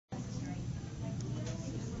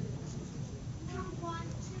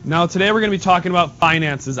Now today we're going to be talking about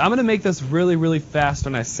finances. I'm going to make this really, really fast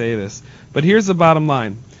when I say this. But here's the bottom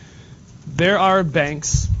line. There are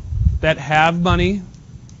banks that have money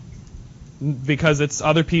because it's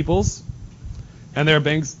other people's, and there are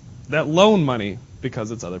banks that loan money because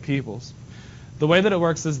it's other people's. The way that it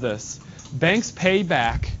works is this. Banks pay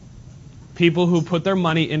back people who put their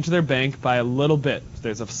money into their bank by a little bit.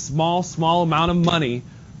 There's a small amount of money,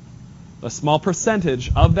 a small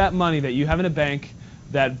percentage of that money that you have in a bank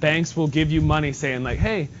that banks will give you money saying like,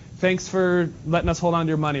 hey, thanks for letting us hold on to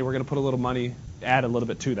your money. We're going to put a little money, add a little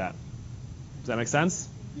bit to that. Does that make sense?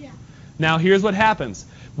 Yeah. Now, here's what happens.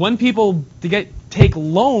 When people take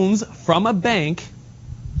loans from a bank,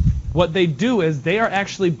 what they do is they are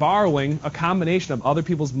actually borrowing a combination of other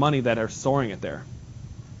people's money that are storing it there.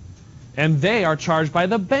 And they are charged by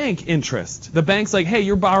the bank interest. The bank's like, hey,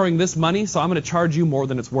 you're borrowing this money, so I'm going to charge you more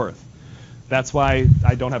than it's worth. That's why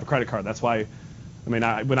I don't have a credit card. That's why, when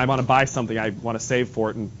I want to buy something, I want to save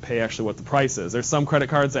for it and pay actually what the price is. There's some credit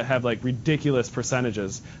cards that have like ridiculous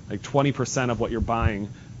percentages, like 20% of what you're buying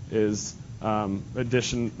is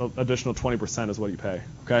additional 20% is what you pay.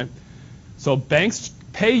 Okay, so banks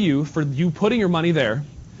pay you for you putting your money there,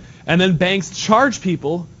 and then banks charge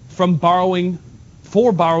people for borrowing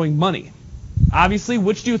money. Obviously,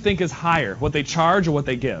 which do you think is higher, what they charge or what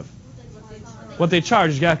they give? What they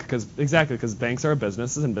charge, yeah, because banks are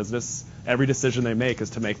businesses, and business, every decision they make is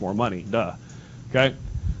to make more money. Duh. Okay?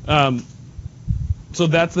 So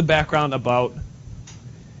that's the background about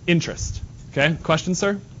interest. Okay? Question,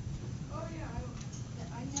 sir? Oh yeah,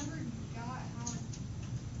 I never got how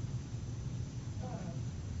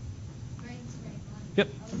banks make money. Yep.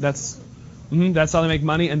 That's how they make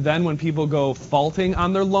money. And then when people go faulting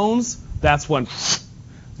on their loans, that's when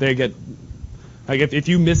they get. Like if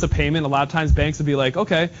you miss a payment, a lot of times banks would be like,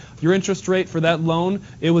 okay, your interest rate for that loan,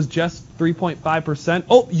 it was just 3.5%.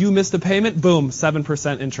 Oh, you missed a payment, boom,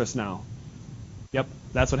 7% interest now. Yep,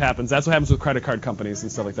 that's what happens. That's what happens with credit card companies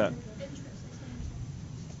and stuff like that.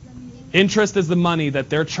 Interest is the money that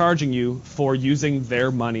they're charging you for using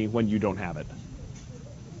their money when you don't have it.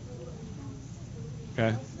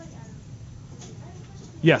 Okay.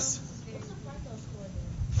 Yes.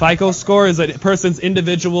 FICO score is a person's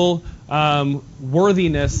individual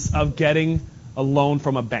worthiness of getting a loan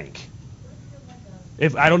from a bank.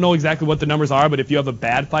 If I don't know exactly what the numbers are, but if you have a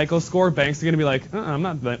bad FICO score, banks are going to be like, I'm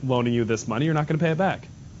not loaning you this money. You're not going to pay it back.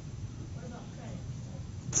 What about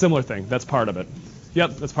credit? Similar thing. That's part of it.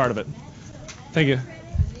 Yep, that's part of it. Thank you.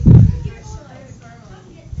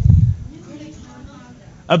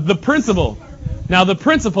 The principal. Now, the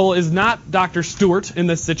principal is not Dr. Stewart in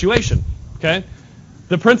this situation. Okay?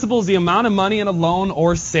 The principal is the amount of money in a loan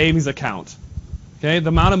or savings account. Okay, the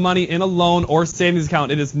amount of money in a loan or savings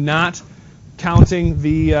account. It is not counting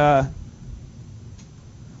the.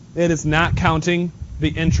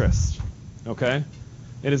 Interest. Okay,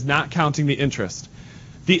 it is not counting the interest.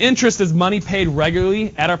 The interest is money paid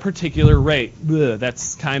regularly at a particular rate. Ugh,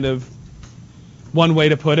 that's kind of one way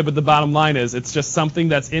to put it, but the bottom line is it's just something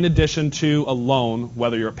that's in addition to a loan,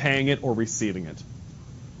 whether you're paying it or receiving it.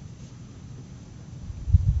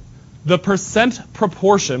 The percent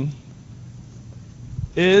proportion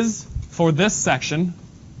is, for this section,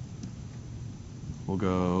 we'll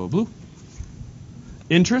go blue,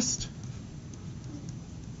 interest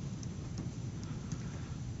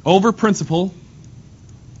over principal.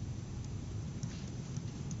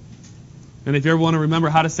 And if you ever want to remember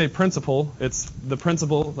how to say principal, it's the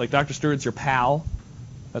principal, like Dr. Stewart's your pal.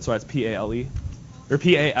 That's why it's P-A-L-E. Or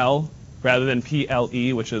P-A-L rather than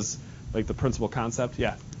P-L-E, which is like the principal concept.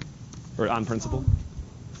 Yeah. Or on principle?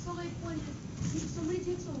 So like when somebody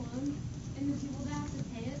takes a loan and the people that have to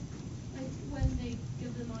pay it, like when they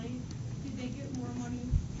give the money, do they get more money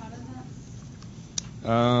out of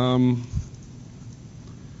that?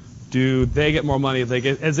 Do they get more money? They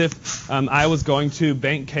get as if I was going to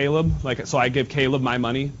bank Caleb, like so I give Caleb my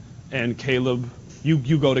money, and Caleb,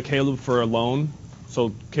 you go to Caleb for a loan,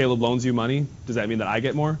 so Caleb loans you money. Does that mean that I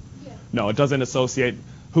get more? Yeah. No, it doesn't associate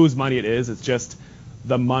whose money it is. It's just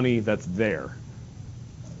the money that's there.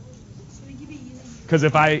 Because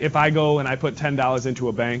if I go and I put $10 into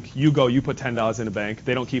a bank, you put $10 in a bank,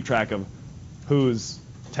 they don't keep track of whose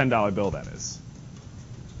 $10 bill that is.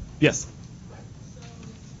 Yes?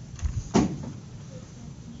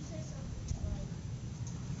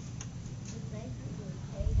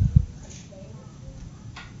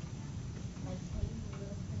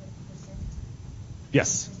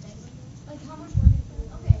 Yes. Like how much money?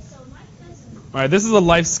 Okay, so my cousin. All right, this is a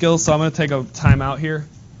life skill, so I'm going to take a time out here.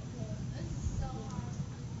 So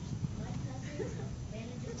my cousin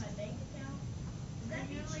manages my bank account. Does that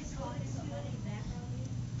mean like money back on me?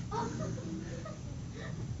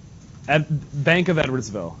 Bank of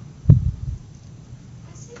Edwardsville.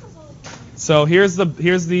 So here's the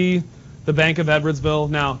Bank of Edwardsville.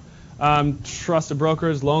 Now, trusted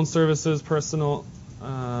brokers, loan services, personal. Do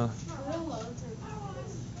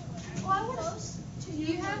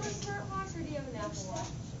you have a smartwatch or do you have an Apple Watch?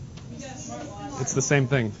 It's the same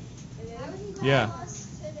thing. Yeah.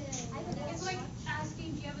 It's like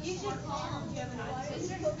asking, do you have a smartphone or do you have an iPhone?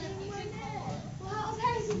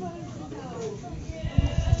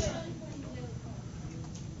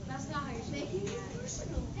 That's not how you're making it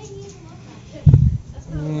personal.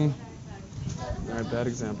 All right, bad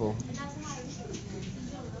example.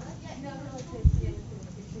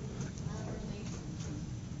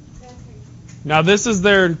 Now this is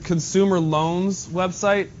their consumer loans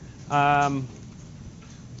website.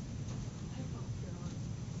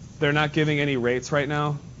 They're not giving any rates right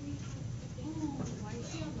now,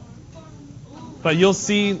 but you'll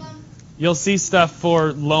see stuff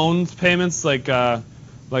for loan payments like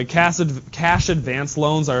cash advance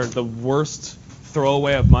loans are the worst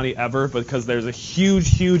throwaway of money ever because there's a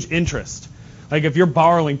huge interest. Like if you're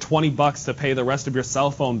borrowing $20 to pay the rest of your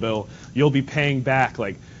cell phone bill, you'll be paying back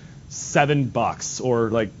like $7 or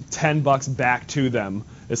like $10 back to them,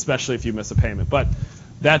 especially if you miss a payment. But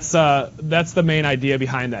that's the main idea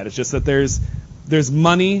behind that. It's just that there's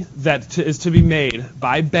money that is to be made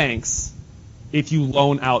by banks if you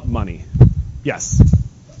loan out money. Yes.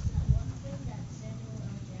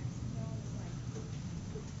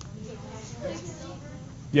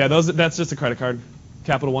 Yeah, that's just a credit card,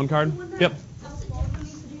 Capital One card. Yep.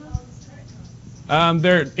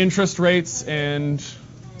 Their interest rates and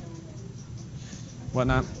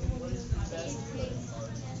whatnot.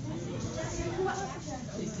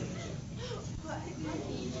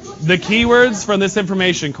 The keywords from this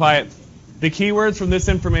information, quiet. The keywords from this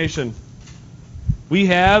information. We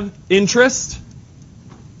have interest,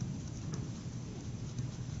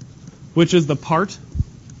 which is the part.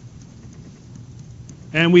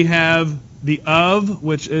 And we have the of,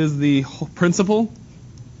 which is the principal.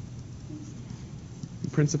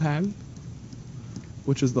 Principal,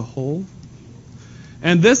 which is the whole.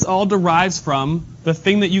 And this all derives from the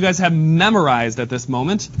thing that you guys have memorized at this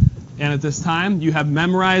moment. And at this time, you have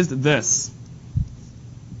memorized this.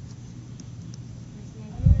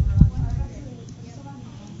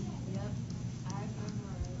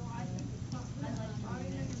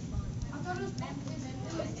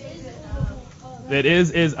 It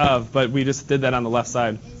is of, but we just did that on the left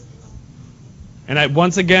side. And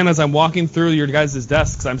once again, as I'm walking through your guys'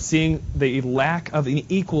 desks, I'm seeing the lack of an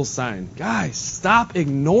equal sign. Guys, stop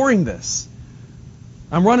ignoring this.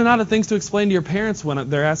 I'm running out of things to explain to your parents when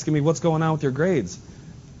they're asking me what's going on with your grades.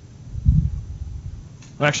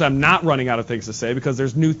 Well, actually, I'm not running out of things to say because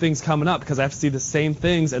there's new things coming up because I have to see the same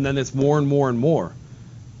things and then it's more and more and more.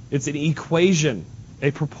 It's an equation,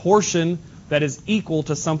 a proportion that is equal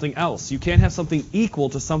to something else. You can't have something equal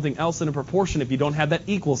to something else in a proportion if you don't have that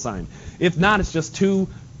equal sign. If not, it's just two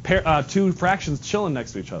fractions chilling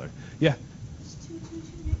next to each other. Yeah.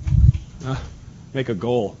 Make a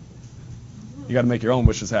goal. You got to make your own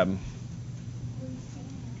wishes happen.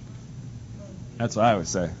 That's what I always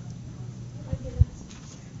say.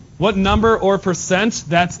 What number or percent?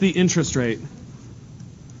 That's the interest rate.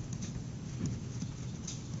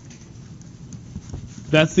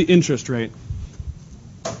 That's the interest rate.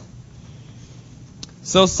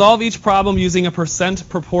 So solve each problem using a percent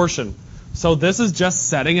proportion. So this is just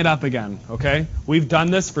setting it up again, okay? We've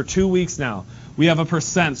done this for 2 weeks now. We have a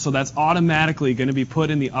percent, so that's automatically going to be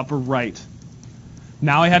put in the upper right.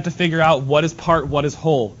 Now I have to figure out what is part, what is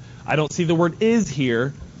whole. I don't see the word is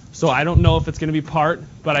here, so I don't know if it's going to be part,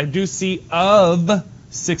 but I do see of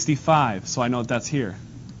 65, so I know that that's here.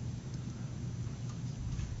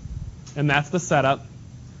 And that's the setup.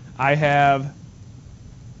 I have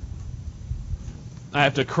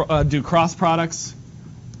to do cross products.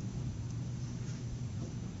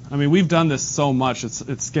 I mean, we've done this so much;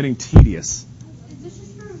 it's getting tedious. Is this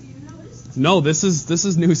just for review notice? No, this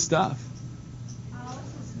is new stuff.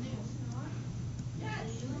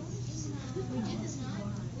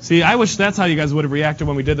 See, I wish that's how you guys would have reacted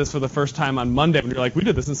when we did this for the first time on Monday. When you're like, we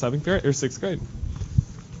did this in 7th grade or 6th grade.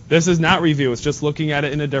 This is not review; it's just looking at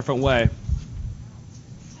it in a different way.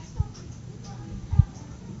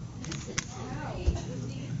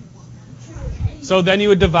 So then you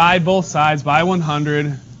would divide both sides by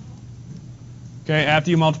 100. Okay, after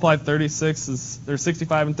you multiply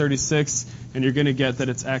 65 and 36, and you're going to get that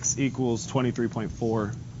it's x equals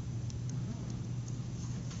 23.4.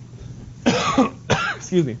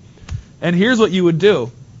 Excuse me. And here's what you would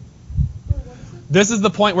do. This is the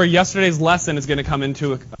point where yesterday's lesson is going to come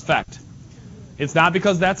into effect. It's not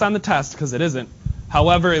because that's on the test, because it isn't.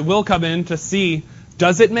 However, it will come in to see,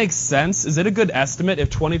 does it make sense? Is it a good estimate if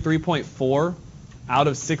 23.4 out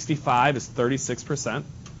of 65 is 36%?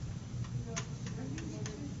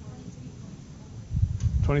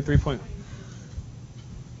 23 point.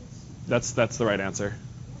 That's the right answer.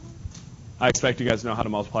 I expect you guys to know how to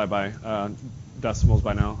multiply by decimals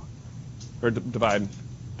by now, or divide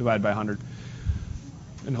by 100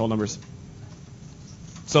 in whole numbers.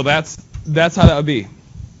 So that's how that would be.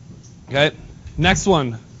 Okay. Next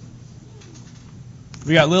one.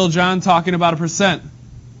 We got Lil John talking about a percent.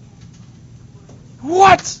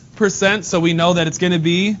 What percent? So we know that it's going to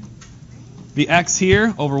be the x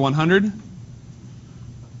here over 100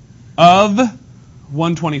 of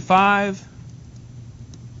 125.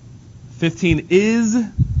 15 is,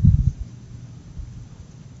 and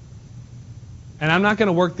I'm not going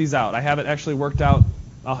to work these out. I have it actually worked out.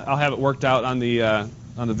 I'll have it worked out on the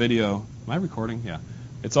video. Am I recording? Yeah.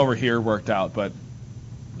 It's over here worked out, but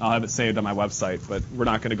I'll have it saved on my website, but we're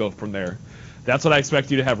not going to go from there. That's what I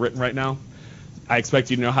expect you to have written right now. I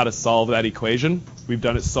expect you to know how to solve that equation. We've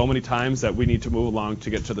done it so many times that we need to move along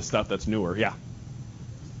to get to the stuff that's newer. Yeah.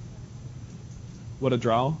 What a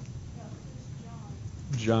draw?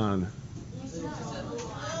 John.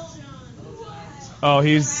 Oh,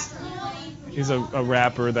 he's a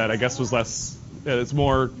rapper that I guess was less. It's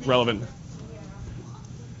more relevant.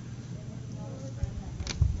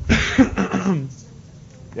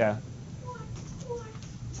 Yeah.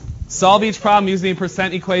 Solve each problem using the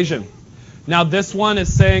percent equation. Now this one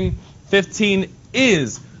is saying 15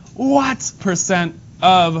 is what percent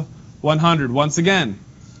of 100? Once again,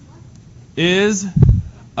 is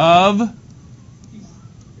of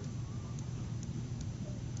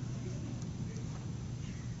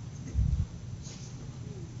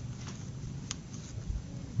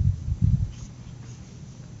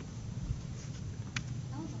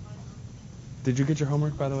Did you get your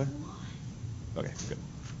homework, by the way? Okay, good.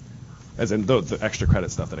 As in the extra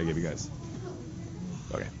credit stuff that I gave you guys.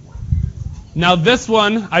 Okay. Now this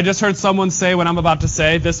one, I just heard someone say what I'm about to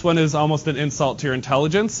say. This one is almost an insult to your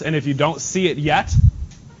intelligence. And if you don't see it yet,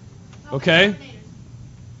 okay?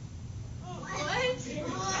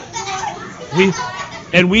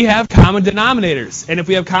 We have common denominators. And if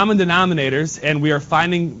we have common denominators and we are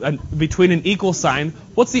finding between an equal sign,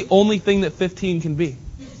 what's the only thing that 15 can be?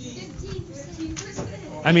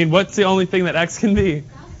 I mean, what's the only thing that x can be?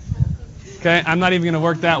 Okay, I'm not even going to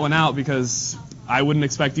work that one out because I wouldn't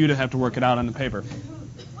expect you to have to work it out on the paper.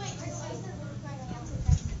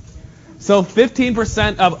 So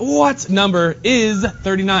 15% of what number is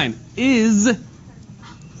 39? Is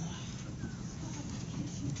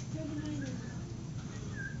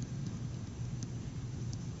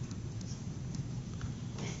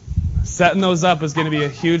setting those up is going to be a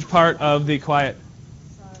huge part of the quiet.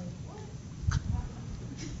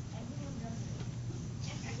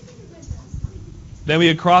 Then we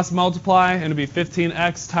would cross multiply, and it would be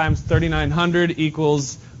 15x times 3900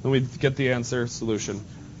 equals, then we'd get the answer solution.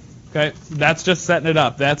 Okay, that's just setting it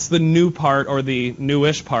up. That's the new part, or the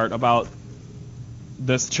newish part about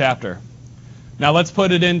this chapter. Now let's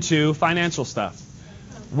put it into financial stuff.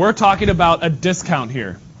 We're talking about a discount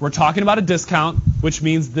here. We're talking about a discount, which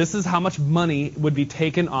means this is how much money would be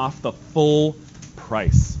taken off the full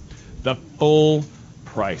price. The full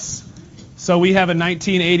price. So we have a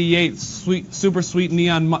 1988 super sweet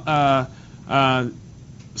neon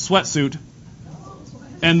sweatsuit,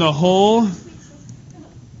 and the whole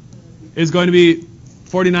is going to be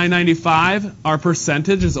 $49.95. Our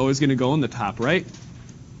percentage is always going to go in the top right.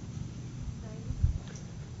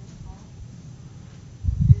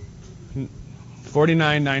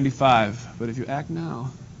 $49.95. But if you act now.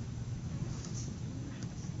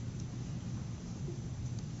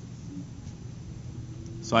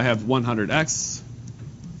 So I have 100x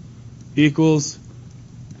equals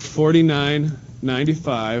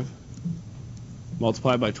 49.95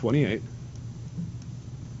 multiplied by 28.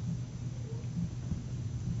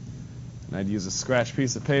 And I'd use a scratch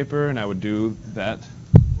piece of paper, and I would do that.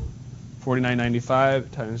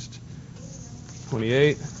 49.95 times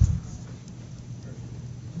 28.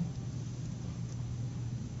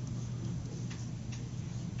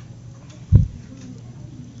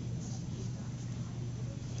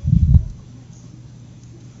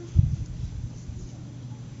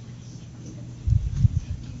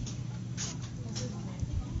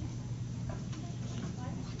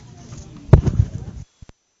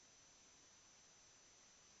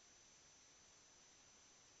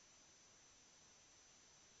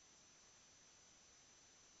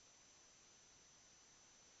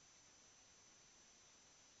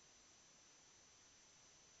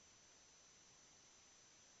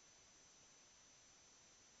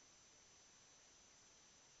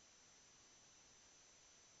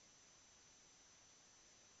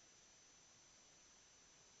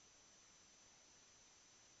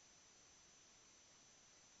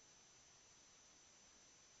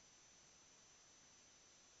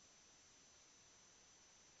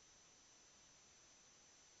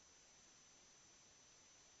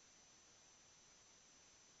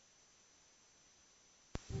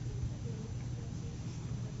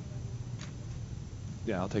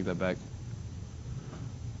 Yeah, I'll take that back.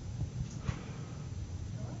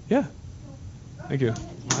 Yeah. Thank you.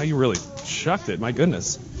 Wow, you really chucked it. My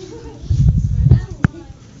goodness.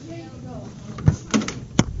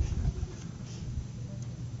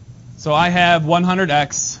 So I have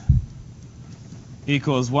 100x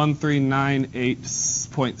equals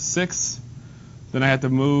 1398.6. Then I have to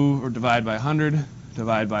move or divide by 100,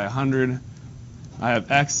 divide by 100. I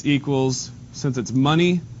have x equals, since it's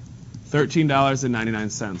money,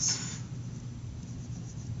 $13.99.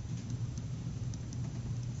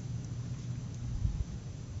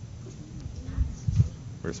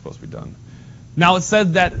 We're supposed to be done. Now it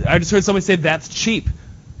said that, I just heard somebody say that's cheap.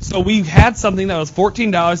 So we had something that was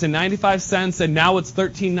 $14.95 and now it's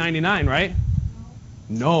 $13.99, right?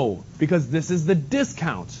 No, because this is the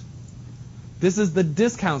discount. This is the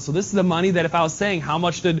discount. So this is the money that if I was saying how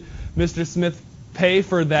much did Mr. Smith pay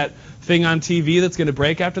for that thing on TV that's going to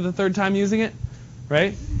break after the third time using it,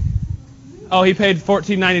 right? Oh, he paid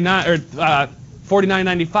 $14.99 or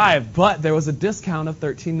 $49.95, but there was a discount of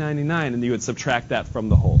 $13.99, and you would subtract that from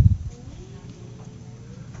the whole.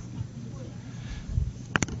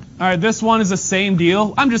 All right, this one is the same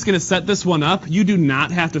deal. I'm just going to set this one up. You do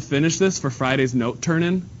not have to finish this for Friday's note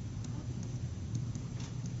turn-in.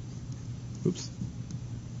 Oops.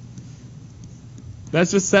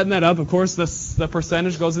 That's just setting that up. Of course, the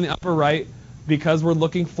percentage goes in the upper right because we're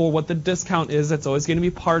looking for what the discount is. That's always going to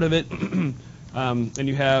be part of it. And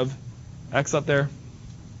you have X up there.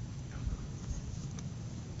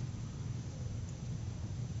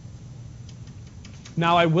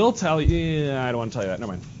 Now, I will tell you, I don't want to tell you that.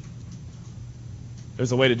 Never mind.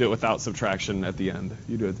 There's a way to do it without subtraction at the end.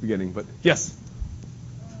 You do it at the beginning, but yes?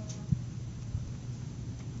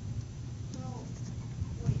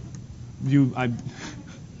 I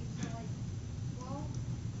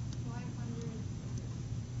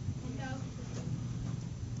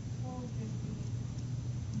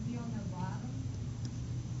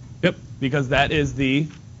Yep, because that is the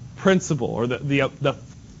principal, or the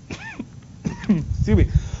excuse me.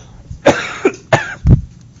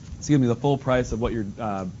 Excuse me, the full price of what you're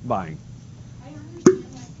buying. I understand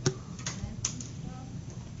like cents and stuff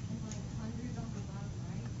and like hundreds on the bottom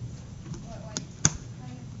right, but like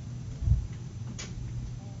kind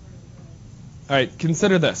of All right,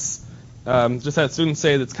 consider this. Just had students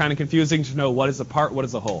say that's kind of confusing to know what is a part, what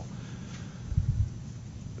is a whole.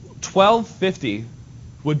 1250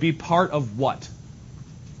 would be part of what?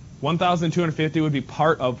 1,250 would be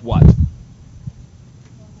part of what?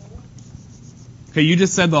 Okay, you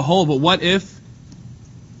just said the whole, but what if?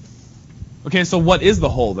 Okay, so what is the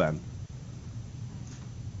whole then?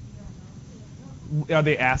 Are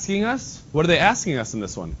they asking us? What are they asking us in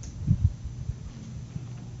this one?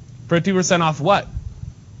 50% off what?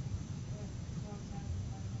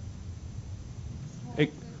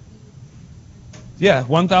 Yeah,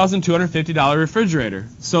 $1,250 refrigerator.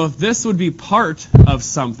 So if this would be part of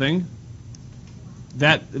something,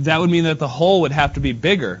 that would mean that the whole would have to be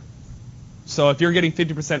bigger. So if you're getting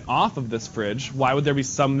 50% off of this fridge, why would there be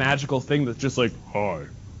some magical thing that's just like, hi,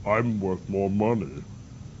 I'm worth more money?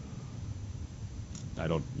 I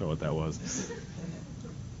don't know what that was.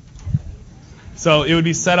 So it would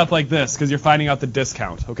be set up like this because you're finding out the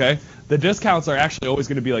discount, okay? The discounts are actually always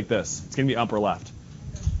going to be like this. It's going to be upper left.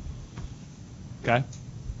 Okay?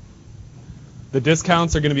 The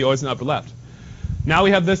discounts are going to be always in the upper left. Now we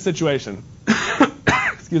have this situation.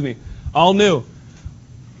 Excuse me. All new.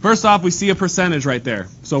 First off, we see a percentage right there.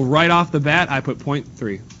 So right off the bat, I put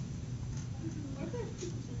 0.3.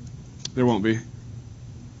 There won't be. Do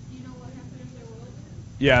you know what happened if there was?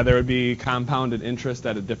 Yeah, there would be compounded interest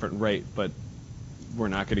at a different rate, but we're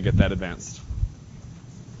not going to get that advanced.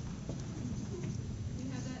 Do you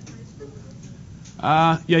have that in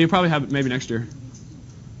high school? Yeah, you'll probably have it maybe next year.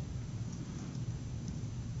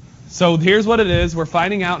 So here's what it is. We're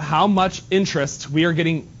finding out how much interest we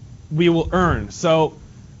will earn. So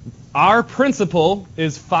our principal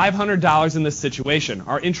is $500 in this situation.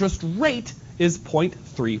 Our interest rate is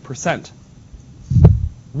 0.3%.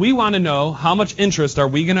 We want to know how much interest are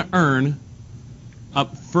we going to earn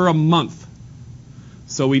up for a month.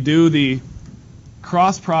 So we do the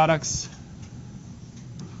cross products.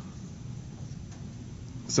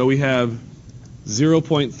 So we have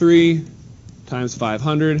 0.3 times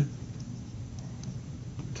 500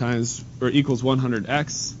 times or equals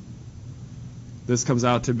 100x. This comes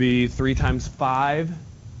out to be 3 times 5,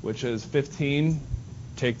 which is 15.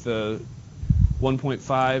 Take the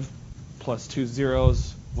 1.5 plus 2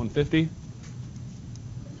 zeros, 150.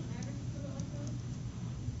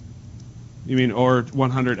 You mean, or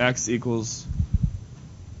 100x equals,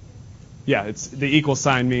 yeah, it's the equal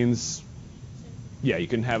sign means Yeah, you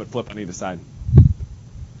can have it flip on either side.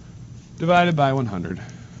 Divided by 100.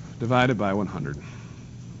 Divided by 100.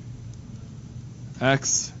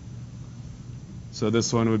 X. So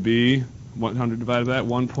this one would be 100 divided by that,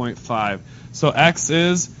 1.5. So X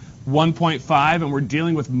is 1.5, and we're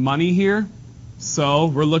dealing with money here. So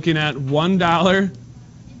we're looking at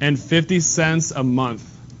 $1.50 a month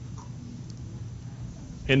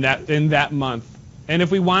in that month. And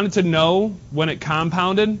if we wanted to know when it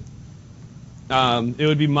compounded, it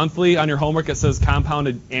would be monthly. On your homework, it says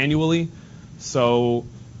compounded annually. So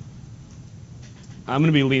I'm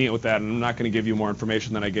going to be lenient with that, and I'm not going to give you more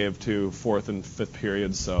information than I gave to fourth and fifth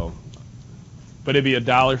periods. So, but it'd be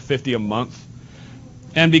 $1.50 a month.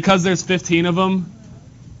 And because there's 15 of them,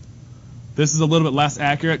 this is a little bit less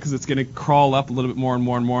accurate because it's going to crawl up a little bit more and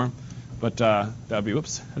more and more. But that would be,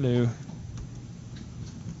 hello.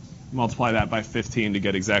 Multiply that by 15 to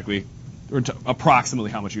get exactly, or to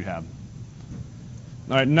approximately how much you'd have.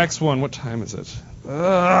 All right, next one. What time is it?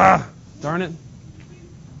 Darn it.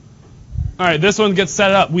 All right, this one gets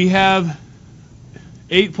set up. We have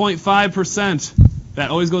 8.5%. That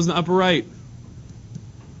always goes in the upper right.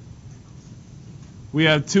 We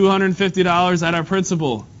have $250 at our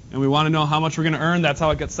principal, and we want to know how much we're going to earn. That's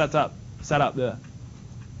how it gets set up.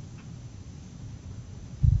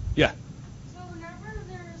 Yeah. So whenever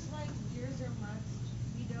there's like years or months,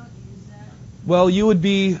 we don't use that. Well,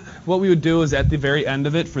 what we would do is at the very end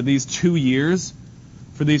of it, for these 2 years,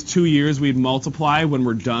 we'd multiply when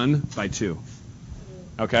we're done by 2.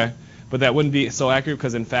 Okay? But that wouldn't be so accurate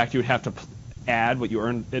because, in fact, you would have to add what you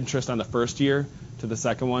earned interest on the first year to the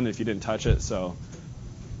second one if you didn't touch it. So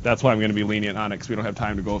that's why I'm going to be lenient on it because we don't have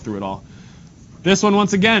time to go through it all. This one,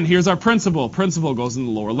 once again, here's our principal. Principal goes in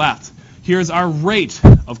the lower left. Here's our rate.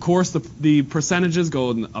 Of course, the percentages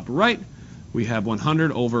go in the upper right. We have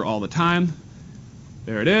 100 over all the time.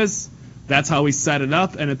 There it is. That's how we set it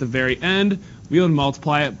up. And at the very end, we would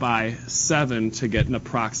multiply it by 7 to get an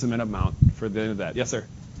approximate amount for the end of that. Yes, sir?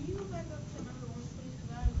 Can you go back up to number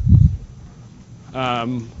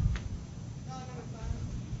 1, please?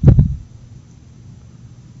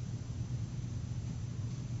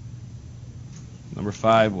 Number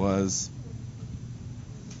 5 was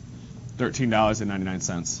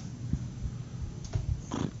 $13.99.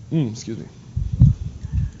 Excuse me.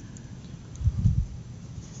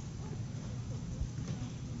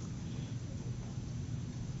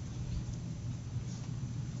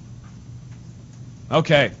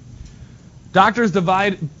 Okay. Doctors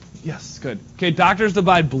divide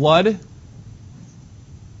blood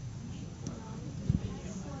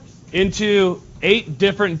into 8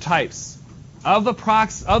 different types. Of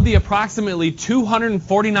the approximately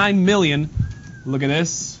 249 million, look at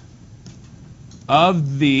this.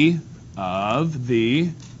 Of the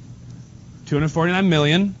 249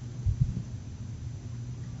 million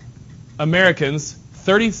Americans,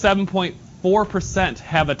 37.4%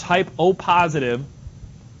 have a type O positive.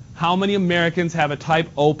 How many Americans have a type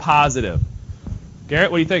O positive?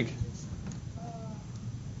 Garrett, what do you think?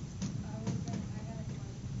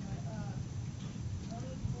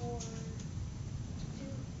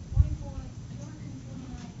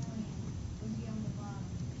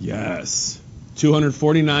 Yes.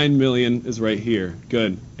 249 million is right here.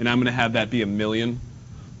 Good. And I'm going to have that be a million.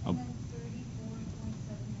 Oh.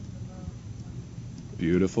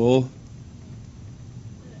 Beautiful.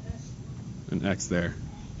 An X there.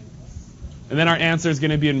 And then our answer is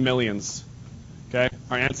going to be in millions. Okay?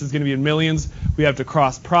 Our answer is going to be in millions. We have to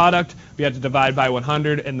cross product. We have to divide by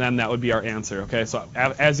 100, and then that would be our answer. Okay? So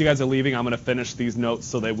as you guys are leaving, I'm going to finish these notes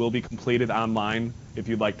so they will be completed online if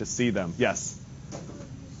you'd like to see them. Yes?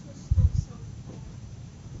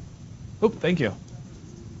 Oh, thank you.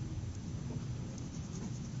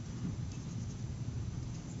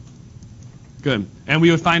 Good. And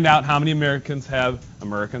we would find out how many Americans have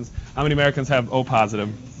O positive.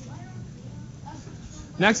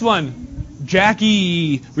 Next one.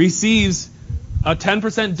 Jackie receives a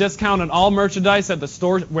 10% discount on all merchandise at the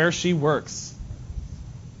store where she works.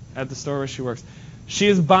 She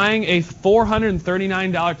is buying a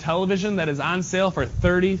 $439 television that is on sale for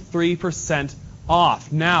 33%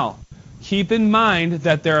 off. Now, keep in mind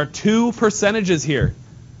that there are 2 percentages here.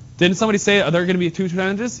 Didn't somebody say, are there going to be 2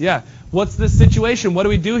 percentages? Yeah. What's the situation? What do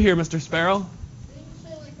we do here, Mr. Sparrow?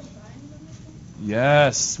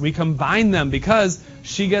 Yes, we combine them because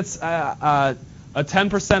she gets a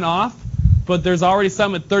 10% off, but there's already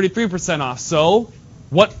some at 33% off. So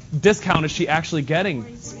what discount is she actually getting?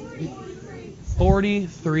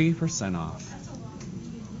 43% off.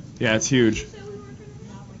 Yeah, it's huge.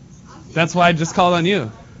 That's why I just called on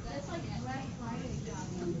you.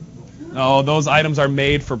 No, those items are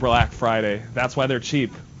made for Black Friday. That's why they're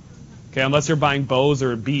cheap. Okay, unless you're buying Bose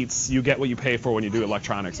or Beats, you get what you pay for when you do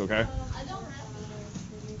electronics, okay?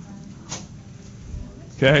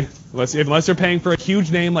 Okay, unless you're paying for a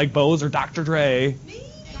huge name like Bose or Dr. Dre,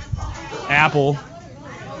 Apple.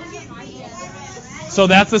 So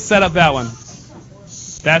that's the setup, that one.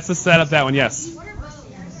 That's the setup, that one, yes.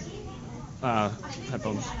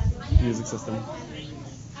 Headphones, music system.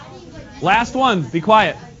 Last one, be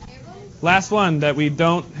quiet. Last one that we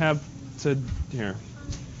don't have to, here.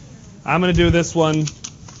 I'm going to do this one.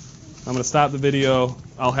 I'm going to stop the video.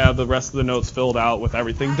 I'll have the rest of the notes filled out with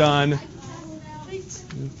everything done. 2,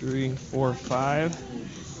 3, 4, 5.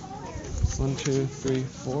 1, 2, 3,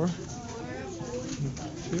 4. 2,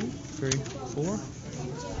 3, 4.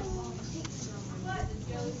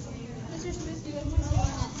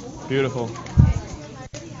 Beautiful.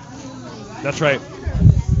 That's right.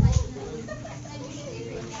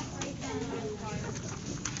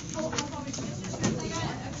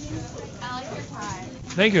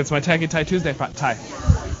 Thank you. It's my Tacky Tie Tuesday tie.